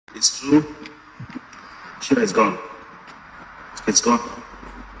It's true. Chira is gone. It's gone.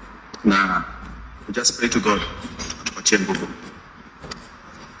 Na we just pray to God tupatie nguvu.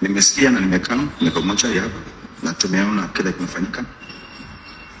 Nimesikia na nimekaa pamoja hapa na tumeona kile kimefanyika.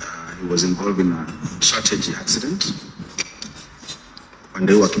 He was involved in a strategy accident.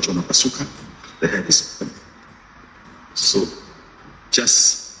 Pande wa kichwa unapasuka, the head is open. So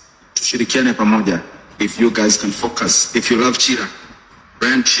just tushirikiane pamoja. If you guys can focus, if you love Chira,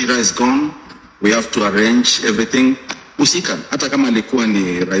 brand Chira is gone, we have to arrange everything. Usika, hata kama alikuwa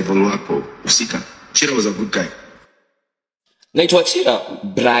ni rival wako, usika. Chira was a good guy. Naitwa Chira,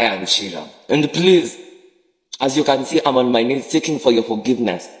 Brian Chira. And please, as you can see, I'm on my knees seeking for your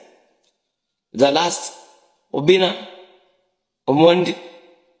forgiveness. The last, Obina, Omondi,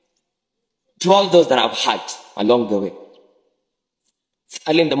 to all those that I've hurt along the way.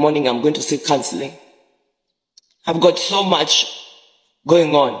 Early in the morning, I'm going to seek counseling. I've got so much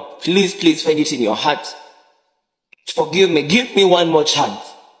going on. Please, please find it in your heart. Forgive me. Give me one more chance.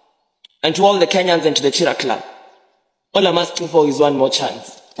 And to all the Kenyans and to the Chira clan, all I'm asking for is one more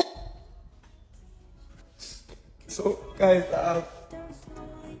chance. So, guys,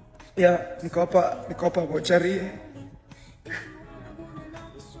 yeah, nikopa bochari.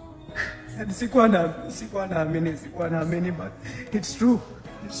 And sikuwa naamini, but it's true.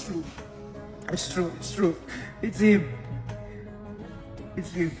 It's true. It's true. It's true. It's him.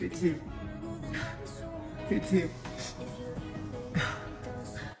 It's him. It's him. It's him.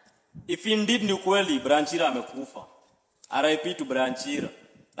 If indeed ni ukweli Branchira amekufa, RIP to Branchira.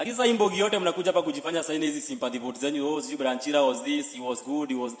 Lakini sasa imbogi yote mnakuja hapa kujifanya saini hizi sympathy vote zenyu, oh si Branchira was this, he was good,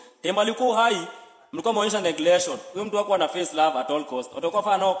 he was Temba alikuwa hai, mlikuwa mwaonyesha neglection. Huyo mtu wako ana face love at all cost. Watakuwa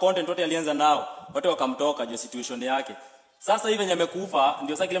fanya nao content wote alianza nao, wote wakamtoka je situation yake. Sasa hivi venye amekufa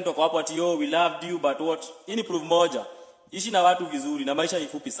ndio sasa kile mtu ako hapo ati oh we loved you but what? Hii ni proof moja. Ishi na watu vizuri na maisha ni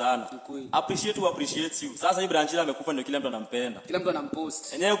fupi sana. Appreciate who appreciates you. Sasa hii Branchira amekufa ndio kila mtu anampenda. Kila mtu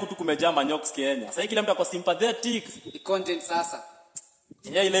anampost. Enyewe kutu kumejaa manyox Kenya. Sasa kila mtu ako sympathetic. Content sasa.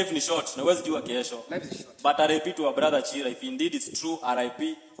 Enyewe life ni short. Na huwezi jua kesho. Life is short. But RIP to our brother Chira. If indeed it's true,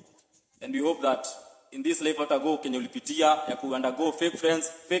 RIP. And we hope that in this life after go Kenya ulipitia ya ku undergo fake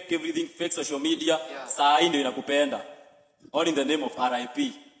friends, fake everything, fake social media. Yeah. Saa hii ndio inakupenda. All in the name of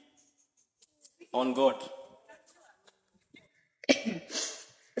RIP. On God.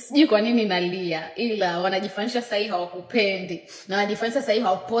 Sijui kwa nini nalia, ila wanajifanyisha sahi hawakupendi na wanajifanyisha sahi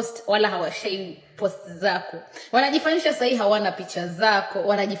hawapost wala hawashare post zako, wanajifanyisha sahi hawana picha zako,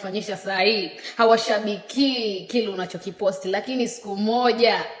 wanajifanyisha sahi hawashabiki kile unachokiposti. Lakini siku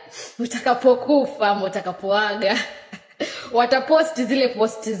moja utakapokufa ama utakapoaga watapost zile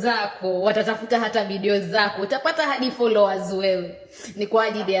post zako, watatafuta hata video zako, utapata hadi followers wewe. Ni kwa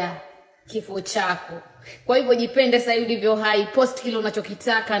ajili ya kifo chako. Kwa hivyo jipende sasa ulivyo hai, post kile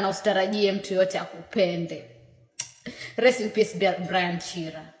unachokitaka na usitarajie mtu yote akupende. Rest in peace Brian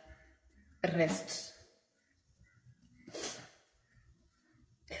Chira. Rest.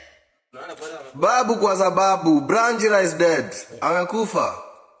 Babu kwa sababu Brian Chira is dead. Amekufa.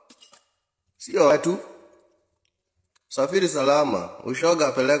 Sio watu. Safiri salama.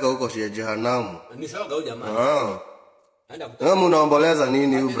 Ushoga peleka huko shia jehanamu. Ni shoga huyo jamaa. Wewe unaomboleza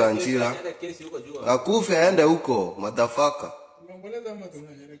nini huyu Branchira? Akufe aende huko, motherfucker.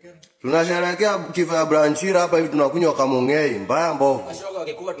 Tunasherehekea kifo ya Branchira hapa hivi tunakunywa kamongei, mbaya mbovu.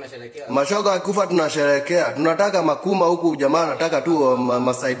 Mashoga akikufa tunasherehekea. Tunataka makuma huku jamaa anataka tu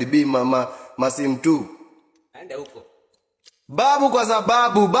side B masim tu. Aende huko. Babu kwa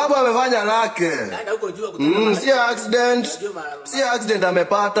sababu babu amefanya lake. Si accident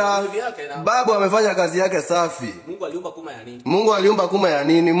amepata. Babu amefanya kazi yake safi. Mungu aliumba kuma ya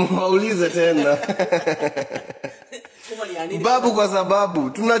nini? Muulize tena. Babu kwa sababu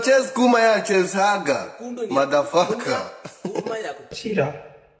tuna chase kuma ya chase haga. Motherfucker. Chira.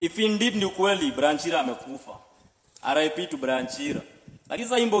 If indeed ni ukweli Branchira amekufa, RIP to Branchira. Lakini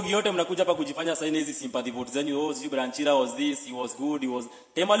sasa imbogi yote mnakuja hapa kujifanya saini hizi sympathy vote zenyu, oh si Branchira was this, he was good, he was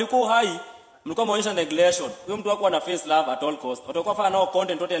Temba alikuwa hai, mlikuwa mwaonyesha neglection. Huyo mtu wako ana face love at all cost. Watakuwa fanya nao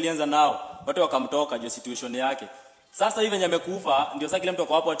content wote alianza nao, wote wakamtoka je situation yake. Sasa hivi venye amekufa ndio sasa kila mtu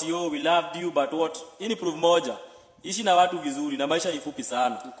ako hapo ati oh we loved you but what? Hii ni proof moja. Ishi na watu vizuri na maisha ni fupi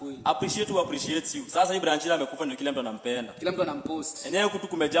sana. Appreciate who appreciates you. Sasa hii Branchira amekufa ndio kila mtu anampenda. Kila mtu anampost. Enyewe kutu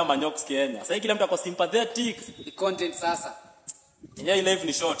kumejaa manyox Kenya. Sasa kila mtu ako sympathetic. Content sasa. Yeah, life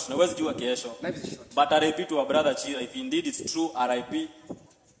ni short. Na huwezi jua kesho. Life is short. But RIP to our brother Chira. If indeed it's true, RIP.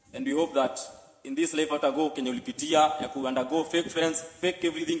 And we hope that in this life after go Kenya ulipitia ya ku undergo fake friends, fake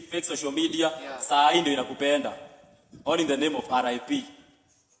everything, fake social media. Yeah. Saa hii ndio inakupenda. All in the name of RIP.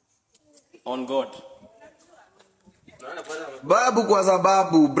 On God. Babu kwa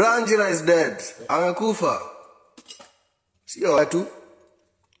sababu Chira is dead. Amekufa. Sio watu.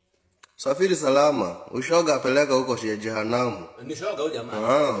 Safiri salama. Ushoga apeleka huko jehanamu. Ni shoga huyo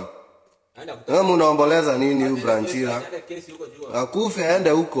jamaa. Wewe unaomboleza nini huyu Chira? Akufe aende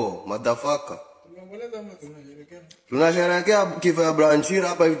huko, motherfucker. Tunasherehekea kifo ya Chira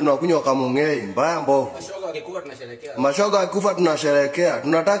hapa hivi tunakunywa kamongei, mbaya mbovu. Mashoga akikufa tunasherehekea.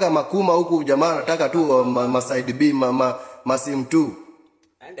 Tunataka makuma huku jamaa anataka tu side B masim tu.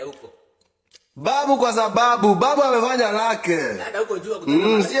 Aende huko. Babu kwa sababu babu amefanya lake.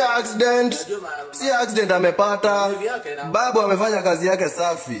 Si accident amepata. Babu amefanya kazi yake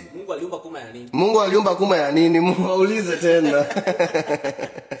safi. Mungu aliumba kuma ya nini? Muulize tena.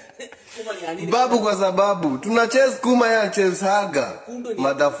 Babu kwa sababu tuna chase kuma ya chase haga.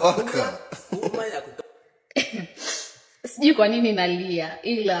 Motherfucker. Sijui kwa nini nalia,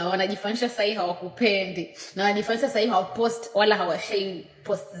 ila wanajifanyisha sahi hawakupendi na wanajifanyisha sahi hawapost wala hawashare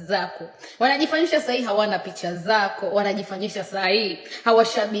post zako. Wanajifanyisha sahi hawana picha zako, wanajifanyisha sahi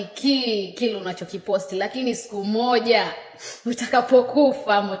hawashabiki kile unachokiposti, lakini siku moja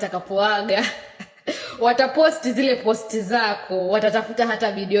utakapokufa, utakapoaga watapost zile posti zako, watatafuta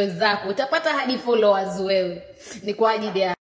hata video zako, utapata hadi followers wewe. Ni kwa ajili ya